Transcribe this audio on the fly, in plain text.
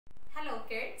Hello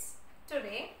kids,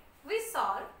 today we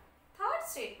solve third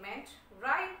statement,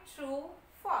 right, true,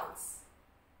 false.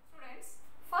 Students,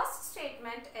 first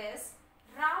statement is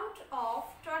round of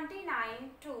 29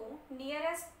 to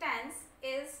nearest tens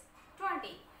is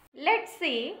 20. Let's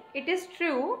see it is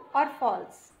true or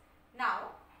false. Now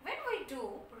when we do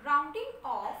rounding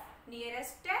of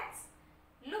nearest tens,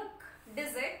 look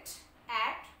digit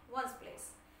at ones place.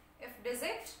 If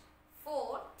digit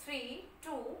 4, 3,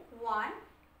 2, 1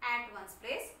 at ones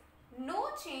place, no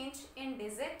change in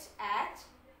digit at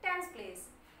tens place.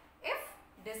 If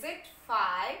digit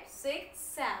 5, 6,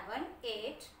 7,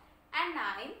 8 and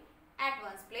 9 at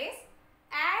ones place,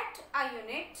 add a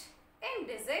unit in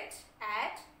digit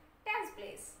at tens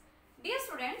place. Dear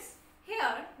students,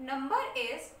 here number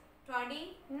is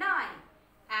 29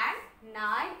 and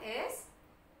 9 is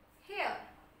here.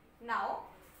 Now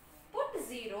put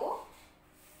 0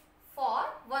 for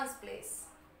ones place.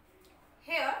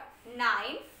 Here 9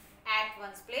 at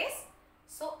ones place.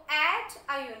 So add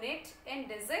a unit in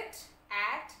digit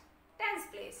at tens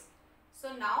place.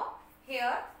 So now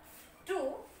here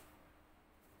 2.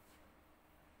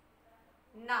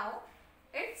 Now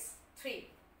it's 3.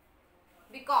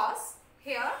 Because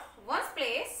here ones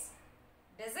place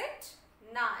digit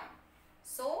 9.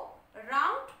 So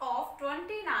round of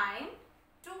 29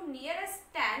 to nearest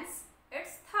tens,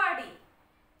 it's 30.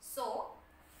 So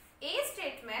A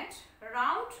statement,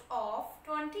 round of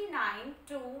 29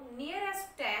 to nearest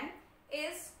 10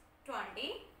 is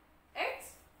 20.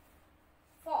 It's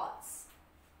false.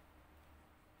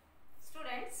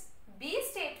 Students, B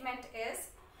statement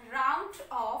is round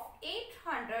of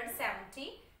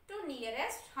 870 to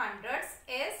nearest hundreds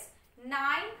is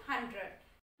 900.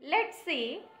 Let's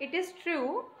see it is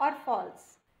true or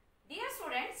false. Dear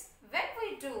students, when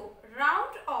we do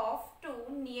round off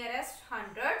to nearest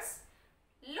hundreds,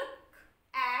 look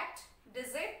at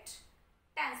digit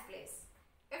tens place.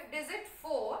 If digit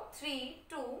 4, 3,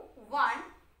 2, 1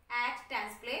 at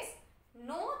tens place,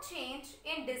 no change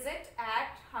in digit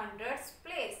at hundreds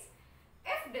place.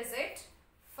 If digit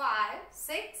 5,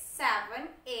 6, 7,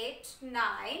 8,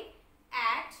 9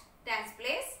 at tens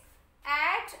place,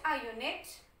 add a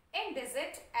unit in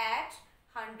digit at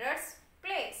hundreds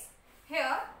place.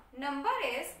 Here number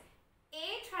is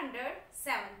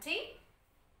 870.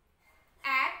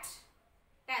 At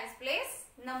tens place,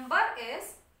 number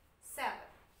is 7.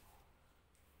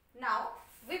 Now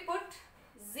we put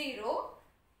 0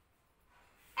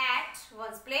 at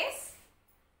ones place,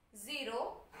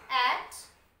 0 at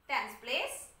tens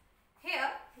place.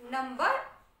 Here number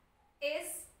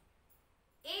is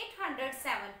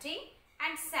 870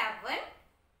 and 7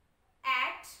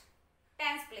 at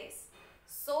tens place.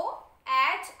 So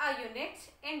add a unit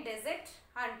in digit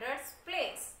hundreds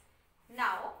place.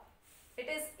 Now it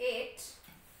is 8,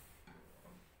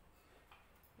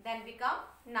 then become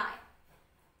 9.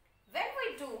 When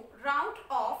we do round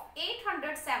of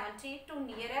 870 to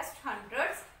nearest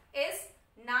hundreds is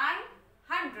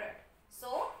 900.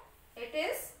 So it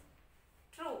is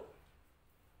true.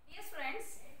 Dear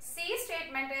friends, C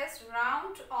statement is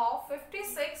round of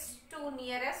 56 to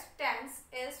nearest tens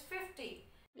is 50.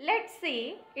 Let's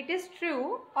see it is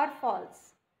true or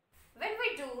false. When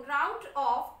we do round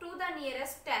off to the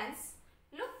nearest tens,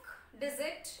 look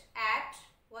digit at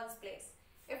ones place.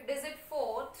 If digit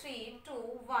 4, 3, 2,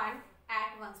 1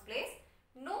 at ones place,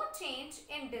 no change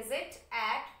in digit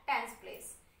at tens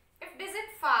place. If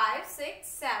digit 5, 6,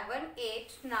 7,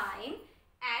 8, 9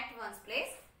 at ones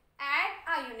place, add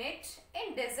a unit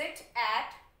in digit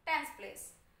at tens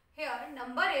place. Here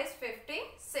number is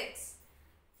 56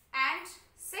 and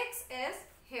 6 is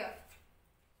here.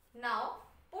 Now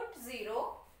put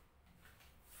 0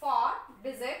 for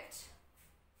digit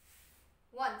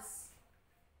ones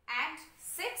and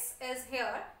 6 is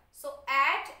here. So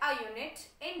add a unit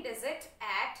in digit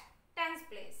at tens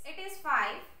place. It is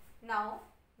 5. Now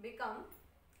become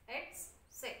it's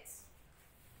 6.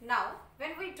 Now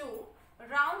when we do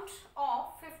round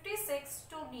of 56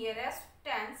 to nearest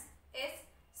tens is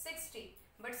 60.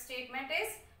 But statement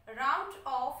is round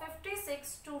of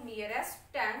 56 to nearest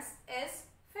tens is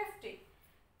 50.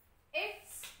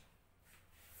 It's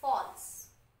false.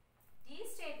 D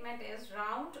statement is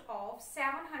round of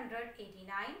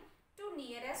 789 to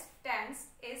nearest tens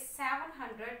is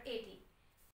 780.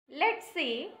 Let's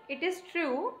see it is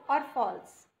true or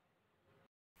false.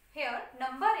 Here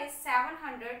number is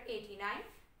 789.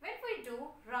 When we do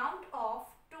round off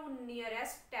to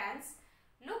nearest tens,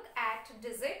 look at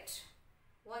digit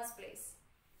ones place.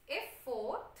 If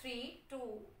 4, 3, 2,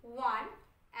 1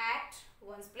 at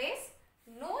ones place,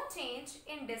 no change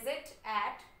in digit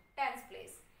at tens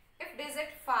place. if digit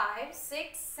 5,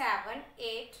 6, 7,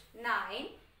 8, 9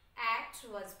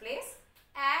 at ones place,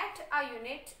 add a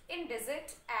unit in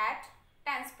digit at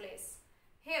tens place.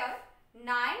 Here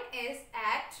 9 is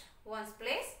at ones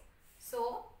place.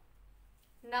 So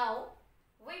now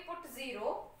we put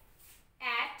 0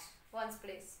 at ones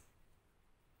place.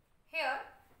 Here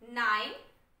 9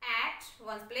 at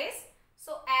ones place.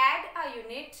 So add a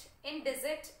unit in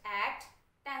digit at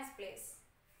tens place.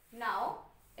 Now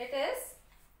it is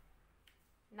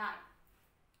 9.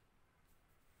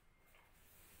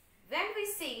 When we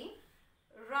see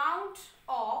round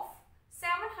of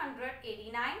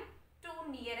 789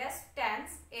 to nearest tens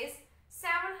is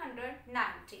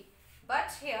 790.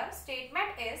 But here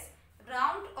statement is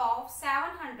round of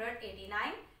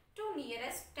 789 to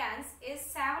nearest tens is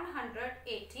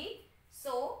 780.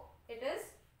 So it is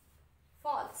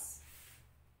false.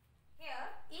 Here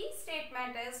each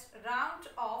statement is round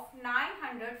of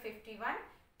 951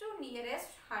 to nearest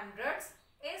hundreds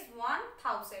is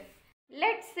 1000.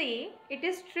 Let's see it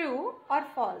is true or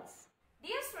false.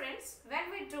 Dear students, when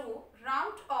we do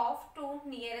round off to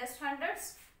nearest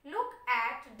hundreds, look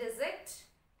at digit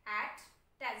at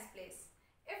tens place.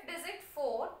 If digit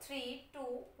 4, 3, 2,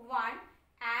 1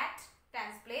 at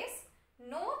tens place,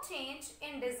 no change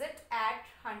in digit at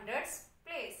hundreds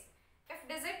place. If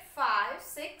digit 5,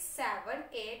 6, 7,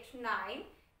 8, 9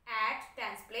 at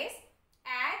tens place,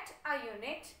 add a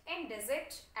unit in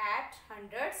digit at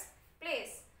hundreds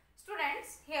place.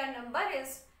 Students, here number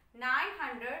is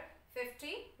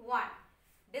 951.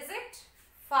 Digit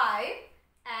 5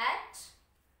 at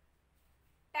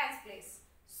tens place.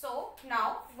 So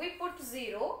now we put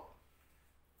 0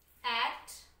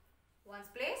 at ones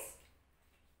place.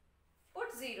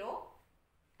 Put 0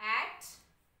 at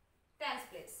tens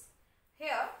place.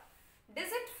 Here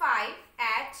digit 5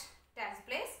 at tens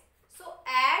place. So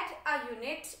add a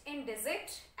unit in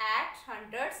digit at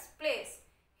hundreds place.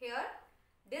 Here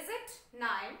digit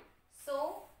 9.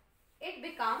 So it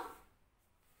become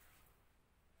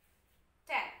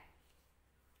 10.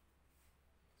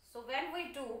 So when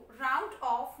we do round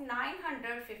off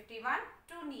 951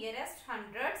 to nearest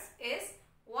hundreds is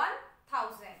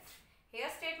 1000. Here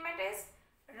statement is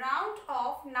round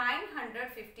off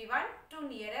 951 to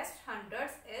nearest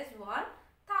hundreds is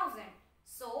 1000.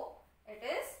 So it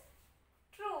is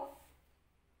true.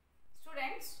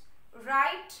 Students,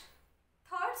 write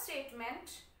third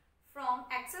statement from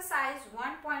exercise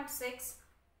 1.6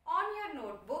 on your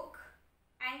notebook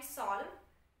and solve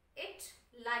it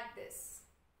like this.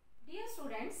 Dear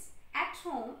students, at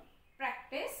home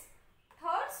practice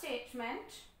third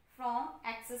statement from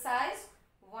exercise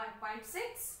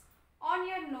 1.6 on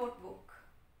your notebook.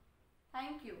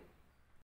 Thank you.